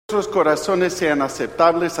Nuestros corazones sean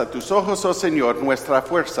aceptables a tus ojos, oh Señor, nuestra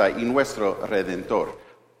fuerza y nuestro Redentor.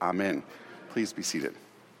 Amen. Please be seated.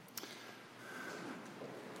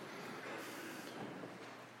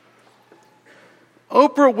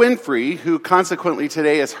 Oprah Winfrey, who consequently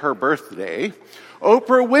today is her birthday,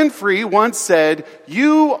 Oprah Winfrey once said,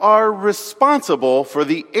 "You are responsible for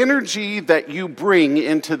the energy that you bring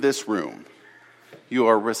into this room." You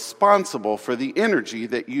are responsible for the energy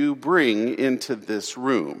that you bring into this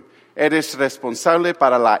room. Eres responsable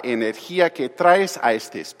para la energía que traes a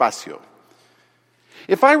este espacio.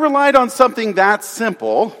 If I relied on something that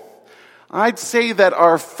simple, I'd say that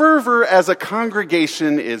our fervor as a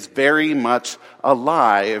congregation is very much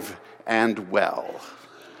alive and well.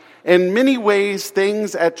 In many ways,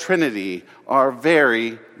 things at Trinity are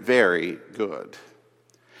very, very good.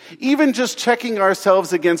 Even just checking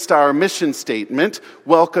ourselves against our mission statement,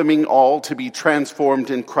 welcoming all to be transformed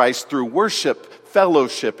in Christ through worship,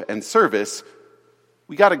 fellowship, and service,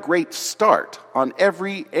 we got a great start on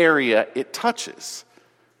every area it touches.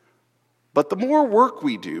 But the more work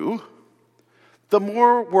we do, the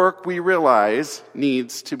more work we realize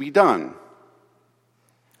needs to be done.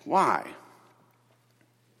 Why?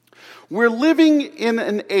 We're living in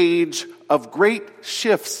an age of great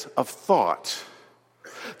shifts of thought.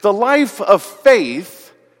 The life of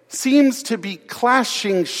faith seems to be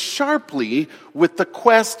clashing sharply with the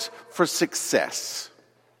quest for success.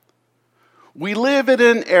 We live in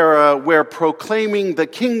an era where proclaiming the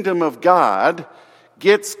kingdom of God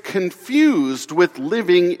gets confused with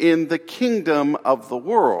living in the kingdom of the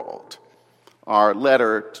world. Our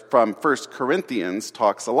letter from 1 Corinthians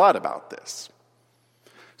talks a lot about this.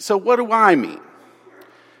 So what do I mean?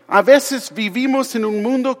 A veces vivimos en un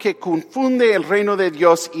mundo que confunde el reino de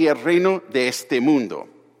Dios y el reino de este mundo.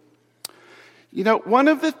 You know, one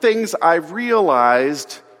of the things I've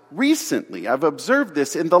realized recently, I've observed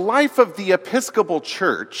this in the life of the Episcopal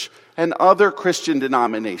Church and other Christian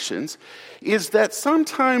denominations, is that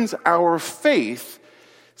sometimes our faith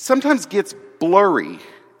sometimes gets blurry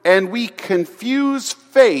and we confuse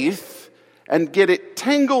faith and get it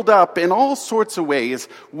tangled up in all sorts of ways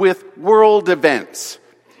with world events.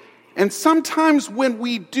 And sometimes when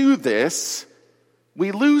we do this,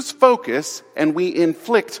 we lose focus and we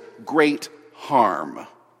inflict great harm.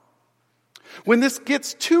 When this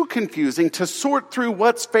gets too confusing to sort through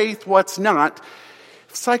what's faith, what's not,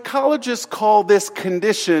 psychologists call this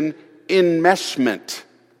condition enmeshment.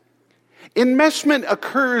 Enmeshment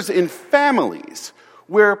occurs in families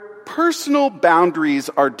where personal boundaries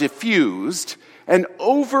are diffused and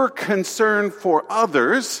over-concern for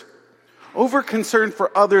others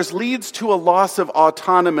leads to a loss of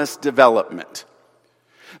autonomous development.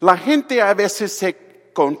 La gente a veces se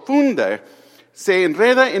confunde, se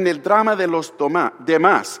enreda en el drama de los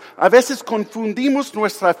demás. A veces confundimos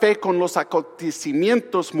nuestra fe con los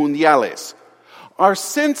acontecimientos mundiales. Our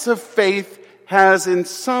sense of faith has in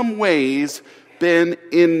some ways been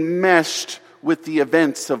enmeshed with the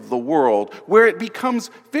events of the world, where it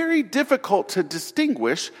becomes very difficult to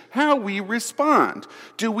distinguish how we respond.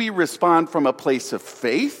 Do we respond from a place of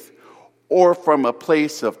faith or from a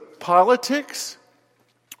place of politics?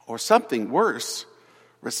 Or something worse,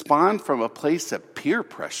 respond from a place of peer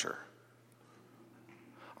pressure?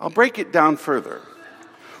 I'll break it down further.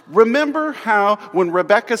 Remember how when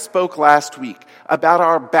Rebecca spoke last week about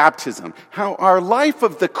our baptism, how our life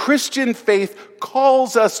of the Christian faith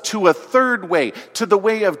calls us to a third way, to the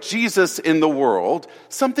way of Jesus in the world,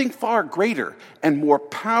 something far greater and more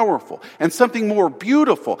powerful, and something more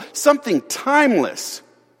beautiful, something timeless.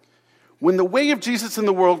 When the way of Jesus in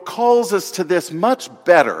the world calls us to this much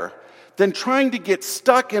better than trying to get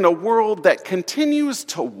stuck in a world that continues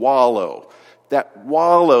to that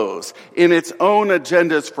wallows in its own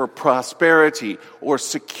agendas for prosperity or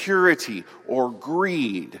security or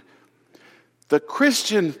greed. The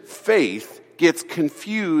Christian faith gets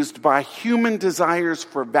confused by human desires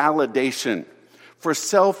for validation, for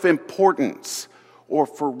self-importance, or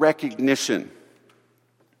for recognition.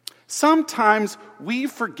 Sometimes we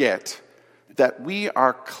forget that we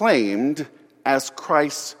are claimed as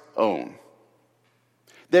Christ's own.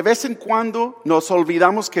 De vez en cuando nos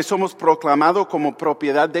olvidamos que somos proclamados como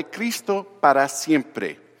propiedad de Cristo para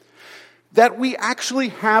siempre. That we actually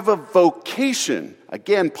have a vocation.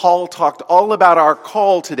 Again, Paul talked all about our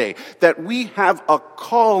call today. That we have a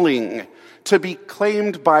calling to be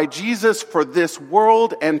claimed by Jesus for this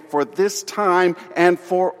world and for this time and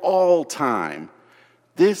for all time.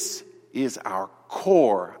 This is our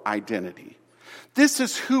core identity. This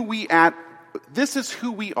is who we are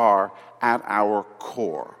at our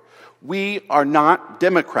core. We are not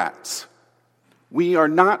Democrats. We are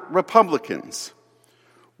not Republicans.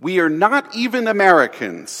 We are not even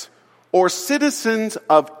Americans or citizens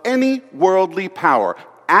of any worldly power.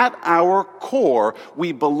 At our core,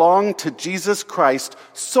 we belong to Jesus Christ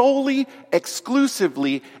solely,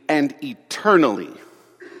 exclusively, and eternally.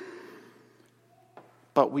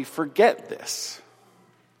 But we forget this.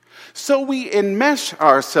 So we enmesh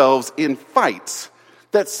ourselves in fights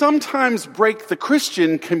that sometimes break the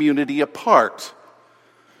Christian community apart.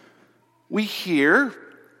 We hear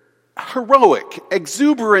heroic,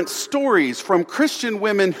 exuberant stories from Christian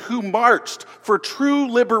women who marched for true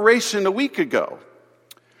liberation a week ago.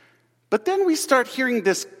 But then we start hearing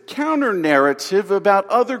this counter-narrative about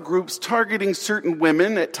other groups targeting certain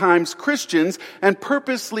women, at times Christians, and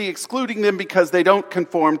purposely excluding them because they don't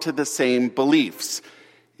conform to the same beliefs.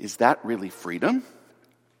 Is that really freedom?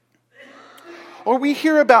 Or we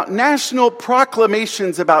hear about national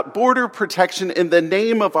proclamations about border protection in the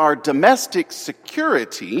name of our domestic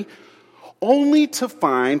security, only to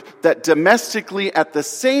find that domestically at the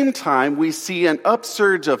same time we see an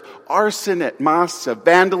upsurge of arson at mosques, of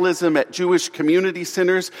vandalism at Jewish community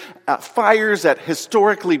centers, fires at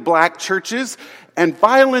historically black churches, and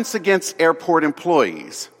violence against airport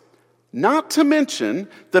employees. Not to mention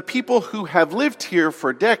the people who have lived here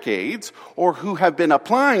for decades or who have been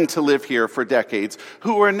applying to live here for decades,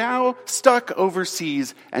 who are now stuck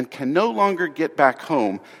overseas and can no longer get back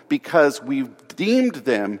home because we've deemed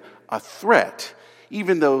them a threat,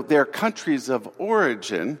 even though their countries of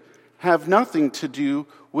origin have nothing to do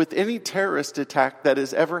with any terrorist attack that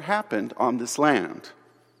has ever happened on this land.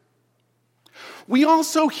 We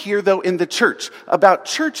also hear, though, in the church about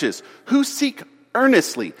churches who seek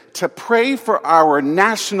earnestly to pray for our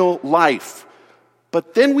national life.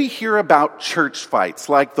 But then we hear about church fights,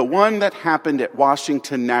 like the one that happened at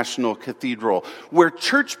Washington National Cathedral, where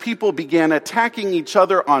church people began attacking each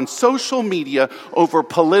other on social media over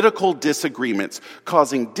political disagreements,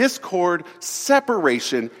 causing discord,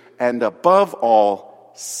 separation, and above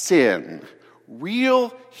all, sin.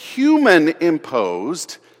 Real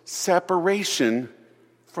human-imposed separation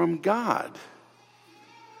from God.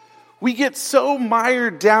 We get so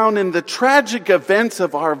mired down in the tragic events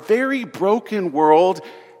of our very broken world,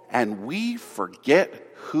 and we forget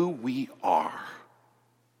who we are.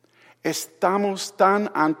 Estamos tan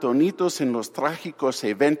antonitos en los trágicos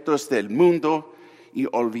eventos del mundo y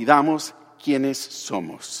olvidamos quiénes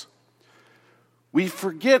somos. We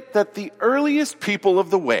forget that the earliest people of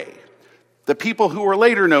the way, the people who were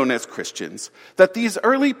later known as Christians, that these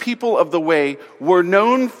early people of the way were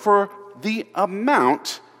known for the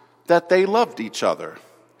amount that they loved each other,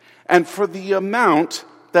 and for the amount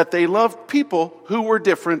that they loved people who were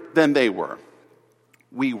different than they were.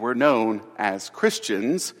 We were known as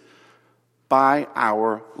Christians by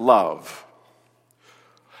our love.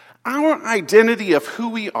 Our identity of who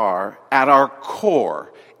we are at our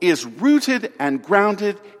core is rooted and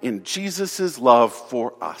grounded in Jesus' love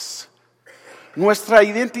for us. Nuestra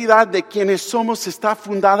identidad de quienes somos está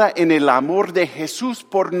fundada en el amor de Jesús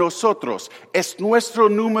por nosotros. Es nuestro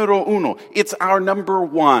número uno. It's our number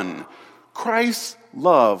one. Christ's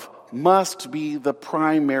love must be the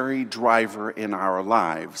primary driver in our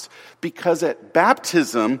lives, because at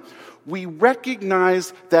baptism, we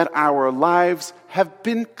recognize that our lives have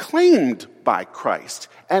been claimed by Christ,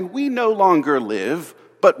 and we no longer live,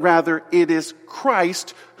 but rather it is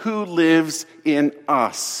Christ who lives in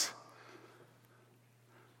us.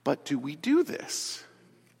 But do we do this?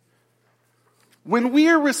 When we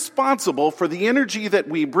are responsible for the energy that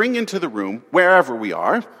we bring into the room, wherever we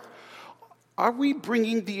are we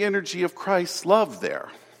bringing the energy of Christ's love there?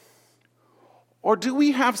 Or do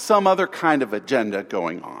we have some other kind of agenda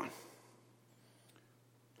going on?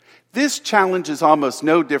 This challenge is almost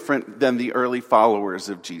no different than the early followers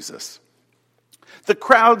of Jesus. The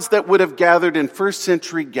crowds that would have gathered in first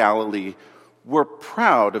century Galilee were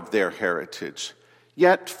proud of their heritage,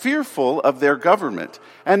 yet fearful of their government.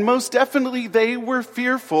 And most definitely they were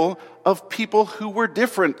fearful of people who were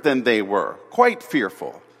different than they were, quite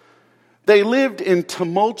fearful. They lived in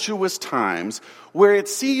tumultuous times where it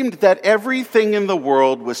seemed that everything in the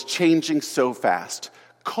world was changing so fast,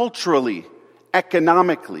 culturally,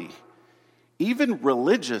 economically, even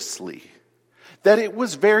religiously, that it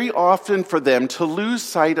was very often for them to lose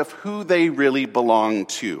sight of who they really belonged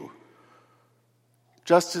to.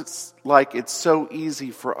 Just like it's so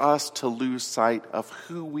easy for us to lose sight of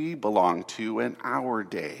who we belong to in our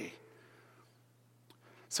day.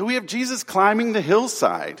 So we have Jesus climbing the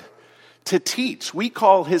hillside to teach. We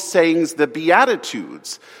call his sayings the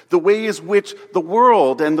Beatitudes, the ways which the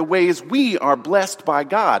world and the ways we are blessed by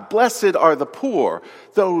God. Blessed are the poor,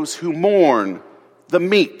 those who mourn, the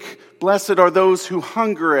meek. Blessed are those who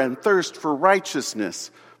hunger and thirst for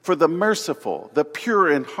righteousness, For the merciful, the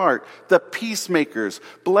pure in heart, the peacemakers,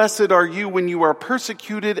 blessed are you when you are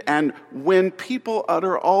persecuted and when people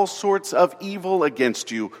utter all sorts of evil against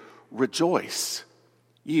you. Rejoice.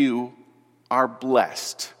 You are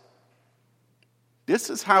blessed. This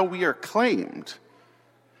is how we are claimed.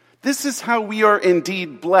 This is how we are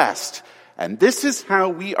indeed blessed. And this is how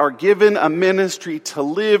we are given a ministry to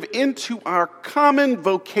live into our common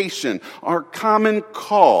vocation, our common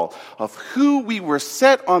call of who we were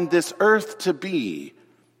set on this earth to be.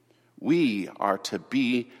 We are to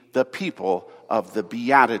be the people of the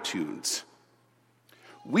Beatitudes.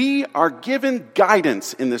 We are given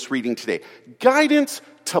guidance in this reading today. Guidance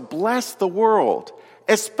to bless the world,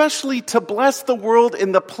 especially to bless the world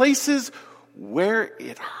in the places where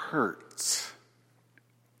it hurts.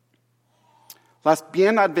 Las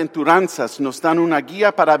bienaventuranzas nos dan una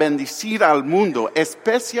guía para bendecir al mundo,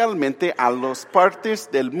 especialmente a las partes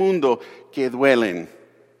del mundo que duelen.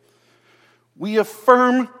 We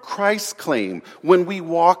affirm Christ's claim when we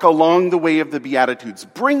walk along the way of the Beatitudes,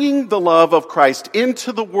 bringing the love of Christ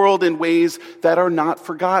into the world in ways that are not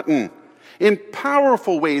forgotten, in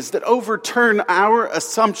powerful ways that overturn our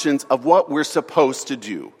assumptions of what we're supposed to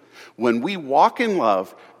do. When we walk in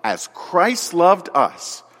love as Christ loved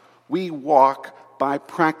us, we walk by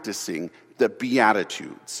practicing the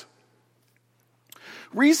Beatitudes.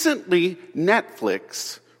 Recently,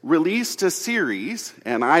 Netflix released a series,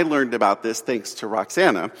 and I learned about this thanks to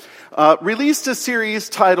Roxana, released a series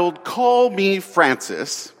titled Call Me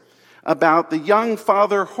Francis, about the young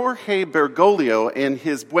Father Jorge Bergoglio in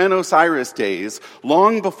his Buenos Aires days,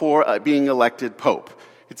 long before being elected Pope.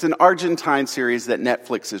 It's an Argentine series that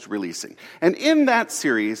Netflix is releasing. And in that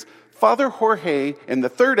series, Father Jorge, in the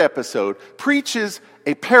third episode, preaches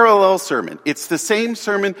a parallel sermon. It's the same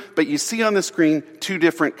sermon, but you see on the screen two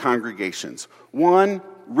different congregations. One,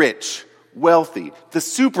 rich, wealthy, the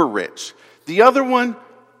super rich. The other one,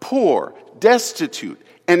 poor, destitute.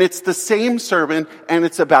 And it's the same sermon, and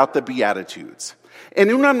it's about the Beatitudes. En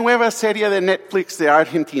una nueva serie de Netflix de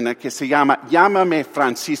Argentina que se llama Llámame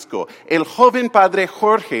Francisco, el joven Padre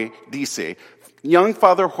Jorge dice, young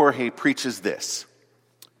Father Jorge preaches this.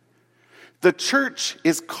 The church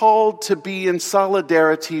is called to be in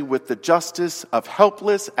solidarity with the justice of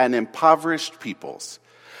helpless and impoverished peoples.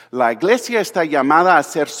 La iglesia está llamada a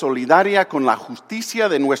ser solidaria con la justicia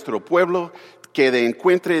de nuestro pueblo que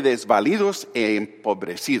encuentre desvalidos e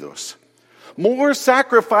empobrecidos. More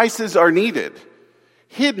sacrifices are needed.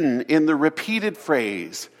 Hidden in the repeated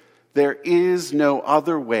phrase, there is no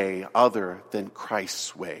other way other than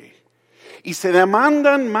Christ's way. Y se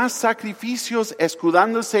demandan más sacrificios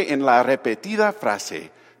escudándose en la repetida frase,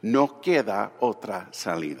 no queda otra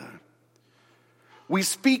salida. We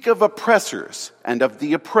speak of oppressors and of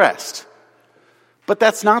the oppressed, but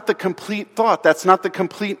that's not the complete thought. That's not the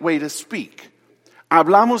complete way to speak.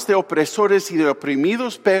 Hablamos de opresores y de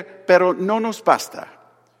oprimidos, pero no nos basta.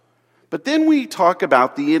 But then we talk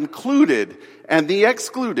about the included and the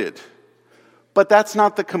excluded. But that's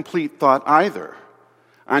not the complete thought either.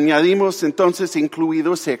 Añadimos entonces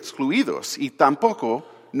incluidos y excluidos, y tampoco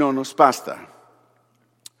no nos basta.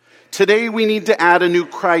 Today we need to add a new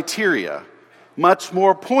criteria, much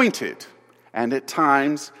more pointed, and at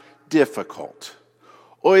times difficult.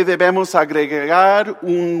 Hoy debemos agregar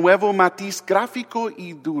un nuevo matiz gráfico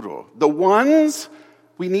y duro. The ones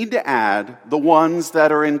we need to add, the ones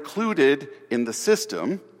that are included in the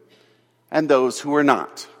system and those who are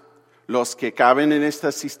not. Los que caben en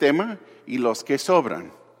este sistema y los que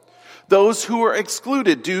sobran. Those who are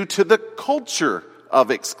excluded due to the culture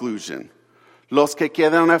of exclusion. Los que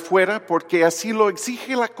quedan afuera porque así lo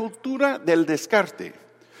exige la cultura del descarte.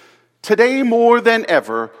 Today more than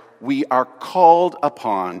ever, we are called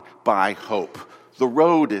upon by hope. The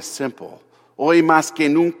road is simple. Hoy más que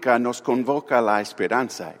nunca nos convoca la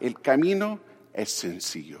esperanza. El camino es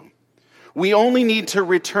sencillo. We only need to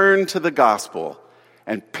return to the gospel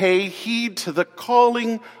and pay heed to the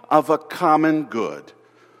calling of a common good.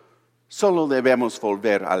 Solo debemos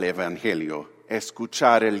volver al evangelio,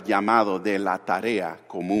 escuchar el llamado de la tarea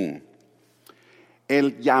común.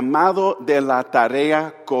 El llamado de la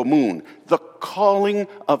tarea común, the calling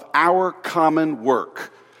of our common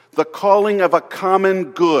work, the calling of a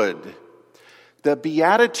common good. The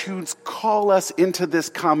Beatitudes call us into this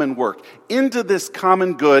common work, into this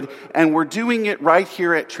common good, and we're doing it right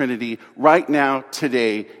here at Trinity, right now,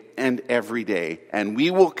 today, and every day, and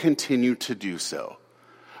we will continue to do so.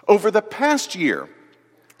 Over the past year,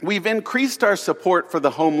 we've increased our support for the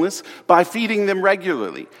homeless by feeding them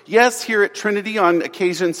regularly. Yes, here at Trinity on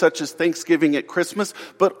occasions such as Thanksgiving at Christmas,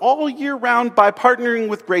 but all year round by partnering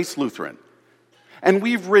with Grace Lutheran. And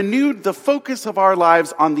we've renewed the focus of our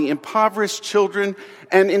lives on the impoverished children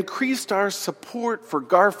and increased our support for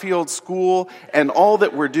Garfield School and all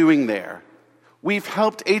that we're doing there. We've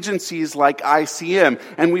helped agencies like ICM,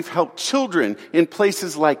 and we've helped children in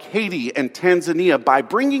places like Haiti and Tanzania by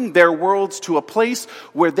bringing their worlds to a place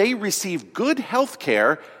where they receive good health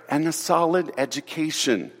care and a solid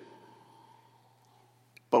education.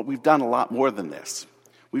 But we've done a lot more than this.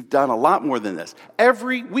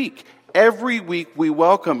 Every week we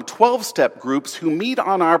welcome 12-step groups who meet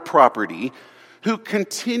on our property, who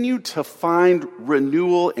continue to find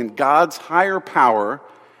renewal in God's higher power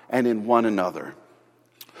and in one another.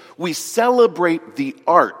 We celebrate the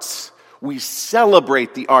arts. We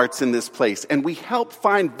celebrate the arts in this place, and we help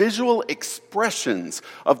find visual expressions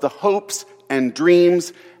of the hopes and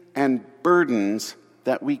dreams and burdens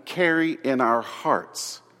that we carry in our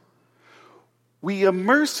hearts. We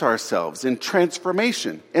immerse ourselves in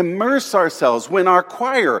transformation, immerse ourselves when our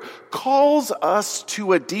choir calls us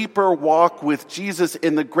to a deeper walk with Jesus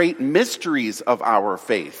in the great mysteries of our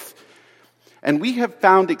faith. And we have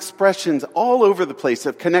found expressions all over the place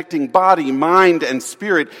of connecting body, mind, and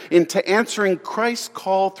spirit into answering Christ's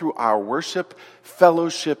call through our worship,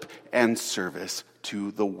 fellowship, and service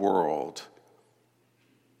to the world.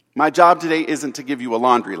 My job today isn't to give you a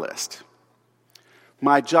laundry list.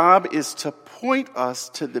 My job is to point us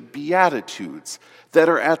to the Beatitudes that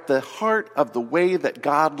are at the heart of the way that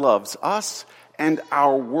God loves us and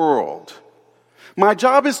our world. My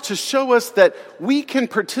job is to show us that we can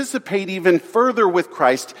participate even further with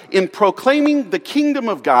Christ in proclaiming the kingdom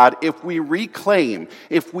of God if we reclaim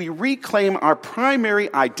our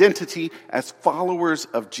primary identity as followers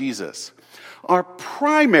of Jesus. Our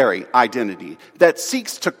primary identity that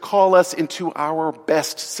seeks to call us into our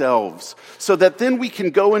best selves, so that then we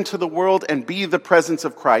can go into the world and be the presence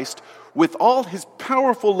of Christ with all his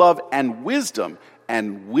powerful love and wisdom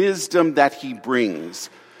that he brings,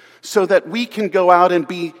 so that we can go out and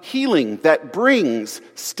be healing that brings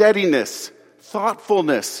steadiness,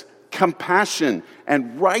 thoughtfulness, compassion,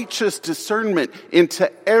 and righteous discernment into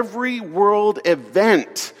every world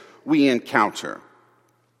event we encounter.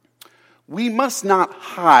 We must not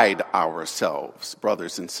hide ourselves,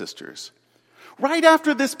 brothers and sisters. Right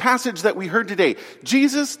after this passage that we heard today,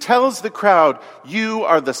 Jesus tells the crowd, "You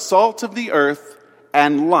are the salt of the earth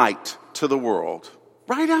and light to the world."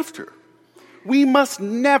 Right after. We must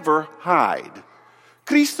never hide.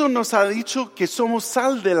 Cristo nos ha dicho que somos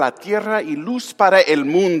sal de la tierra y luz para el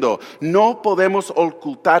mundo. No podemos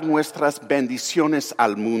ocultar nuestras bendiciones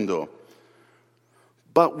al mundo.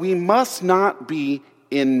 But we must not be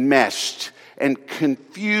enmeshed and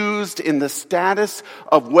confused in the status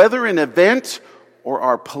of whether an event or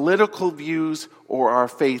our political views or our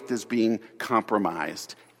faith is being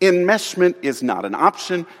compromised. Enmeshment is not an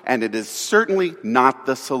option, and it is certainly not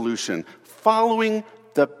the solution. Following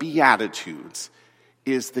the Beatitudes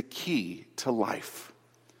is the key to life.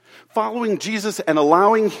 Following Jesus and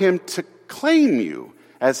allowing him to claim you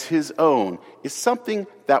as his own is something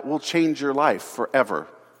that will change your life forever.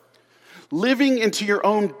 Living into your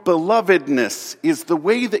own belovedness is the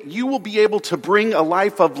way that you will be able to bring a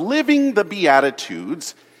life of living the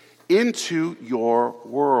Beatitudes into your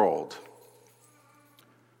world.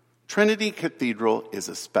 Trinity Cathedral is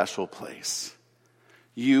a special place.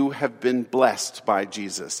 You have been blessed by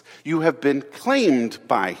Jesus. You have been claimed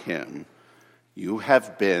by him. You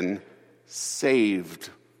have been saved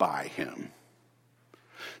by him.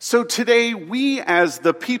 So today, we as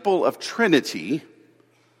the people of Trinity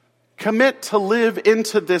commit to live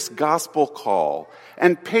into this gospel call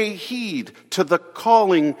and pay heed to the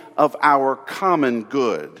calling of our common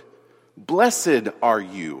good. Blessed are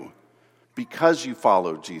you because you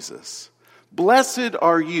follow Jesus. Blessed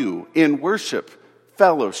are you in worship,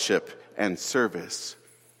 fellowship, and service.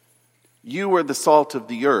 You are the salt of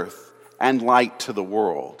the earth and light to the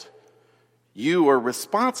world. You are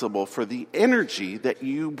responsible for the energy that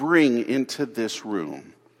you bring into this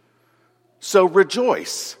room. So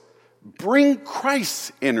rejoice. Bring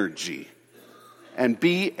Christ's energy and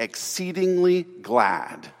be exceedingly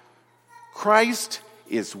glad. Christ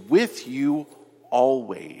is with you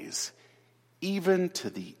always, even to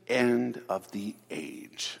the end of the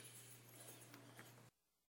age.